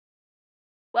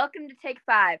Welcome to Take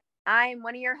 5. I'm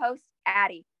one of your hosts,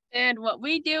 Addie. And what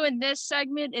we do in this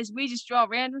segment is we just draw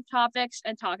random topics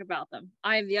and talk about them.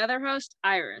 I am the other host,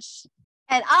 Iris.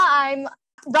 And I'm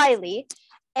Riley.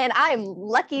 And I'm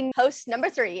lucky host number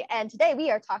 3. And today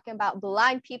we are talking about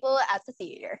blind people at the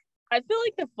theater. I feel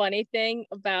like the funny thing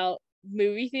about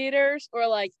movie theaters, or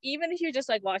like even if you're just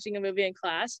like watching a movie in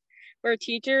class, where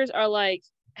teachers are like,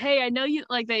 hey, I know you,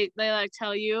 like they like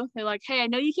tell you, they're like, hey, I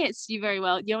know you can't see very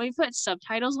well. You want me to put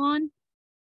subtitles on?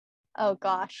 Oh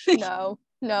gosh, no.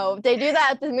 No, they do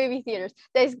that at the movie theaters.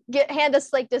 They hand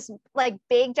us like this like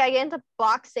big gigantic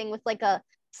box thing with like a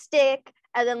stick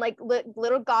and then like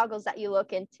little goggles that you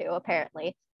look into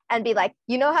apparently and be like,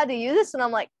 you know how to use this? And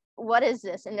I'm like, what is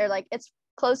this? And they're like, it's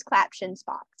closed captions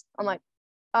box. I'm like,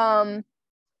 I'm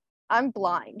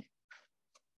blind.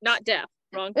 Not deaf.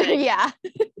 Wrong thing. Yeah.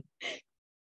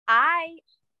 I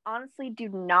honestly do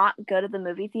not go to the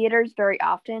movie theaters very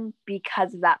often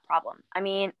because of that problem. I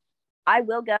mean, I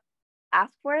will go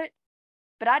ask for it,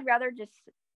 but I'd rather just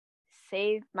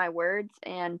save my words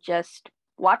and just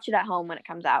watch it at home when it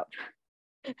comes out.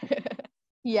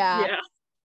 Yeah.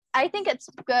 I think it's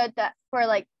good that for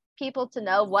like people to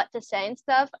know what to say and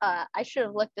stuff. I should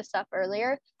have looked this up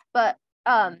earlier, but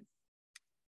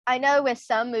I know with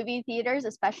some movie theaters,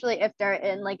 especially if they're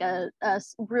in like a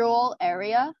rural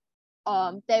area,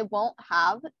 they won't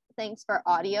have things for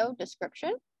audio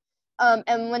description.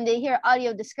 And when they hear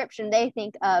audio description, they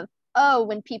think of, oh,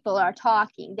 when people are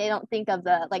talking. They don't think of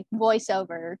the like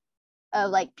voiceover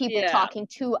of like people talking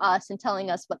to us and telling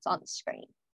us what's on the screen.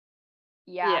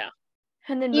 Yeah.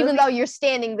 And then even though you're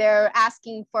standing there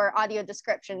asking for audio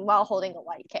description while holding a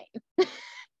white cane.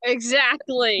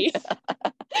 Exactly.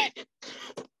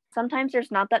 Sometimes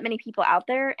there's not that many people out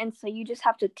there, and so you just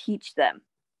have to teach them.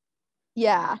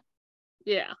 Yeah.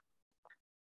 Yeah.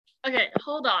 Okay,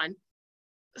 hold on.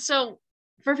 So,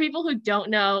 for people who don't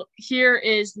know, here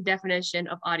is the definition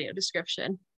of audio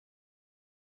description.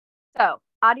 So,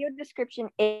 audio description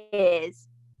is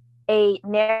a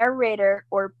narrator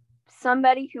or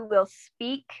somebody who will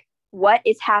speak what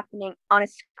is happening on a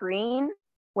screen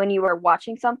when you are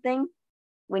watching something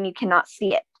when you cannot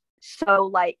see it. So,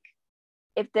 like,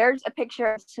 if there's a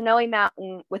picture of a snowy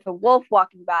mountain with a wolf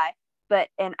walking by, but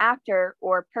an actor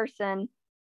or person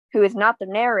who is not the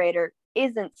narrator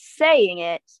isn't saying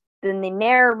it, then the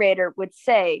narrator would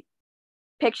say,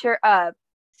 picture of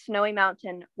snowy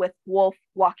mountain with wolf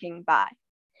walking by.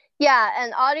 Yeah,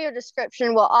 and audio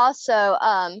description will also,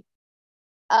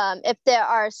 if there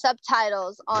are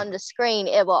subtitles on the screen,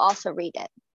 it will also read it.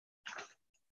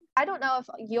 I don't know if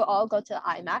you all go to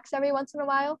IMAX every once in a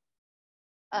while.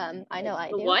 I know I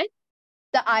do. What?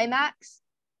 The IMAX.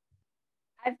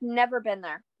 I've never been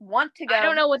there. Want to go. I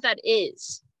don't know what that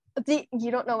is.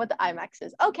 You don't know what the IMAX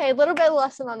is. Okay, a little bit of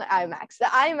lesson on the IMAX. The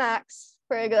IMAX,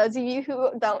 for those of you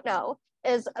who don't know,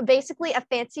 is basically a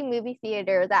fancy movie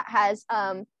theater that has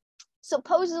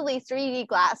supposedly 3D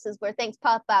glasses where things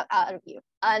pop out of you.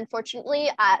 Unfortunately,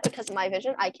 because of my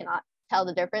vision, I cannot tell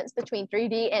the difference between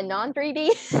 3D and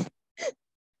non-3D.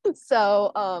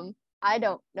 So I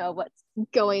don't know what's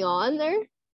going on there.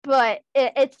 But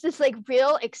it's this like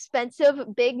real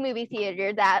expensive big movie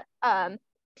theater that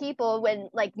people, when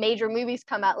like major movies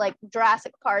come out, like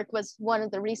Jurassic Park was one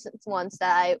of the recent ones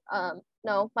that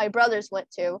my brothers went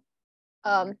to.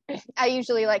 I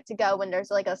usually like to go when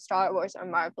there's like a Star Wars or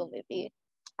Marvel movie.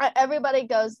 Everybody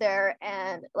goes there,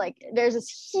 and like there's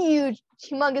this huge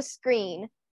humongous screen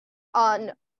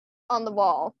on the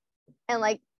wall, and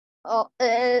like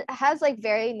it has like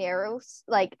very narrow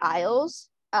like aisles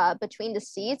between the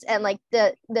seats, and like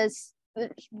the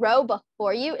row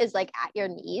before you is like at your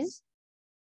knees,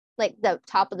 like the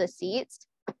top of the seats.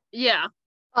 Yeah.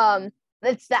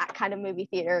 It's that kind of movie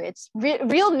theater. It's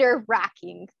real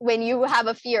nerve-wracking when you have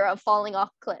a fear of falling off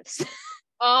cliffs.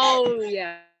 Oh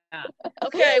yeah.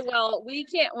 Okay, well, we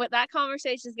can't. That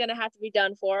conversation is gonna have to be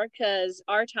done for because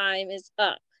our time is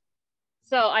up.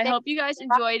 So I hope you guys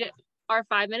enjoyed our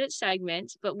 5-minute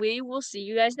segment, but we will see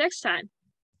you guys next time.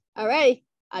 All right.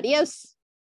 Adios.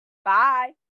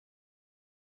 Bye.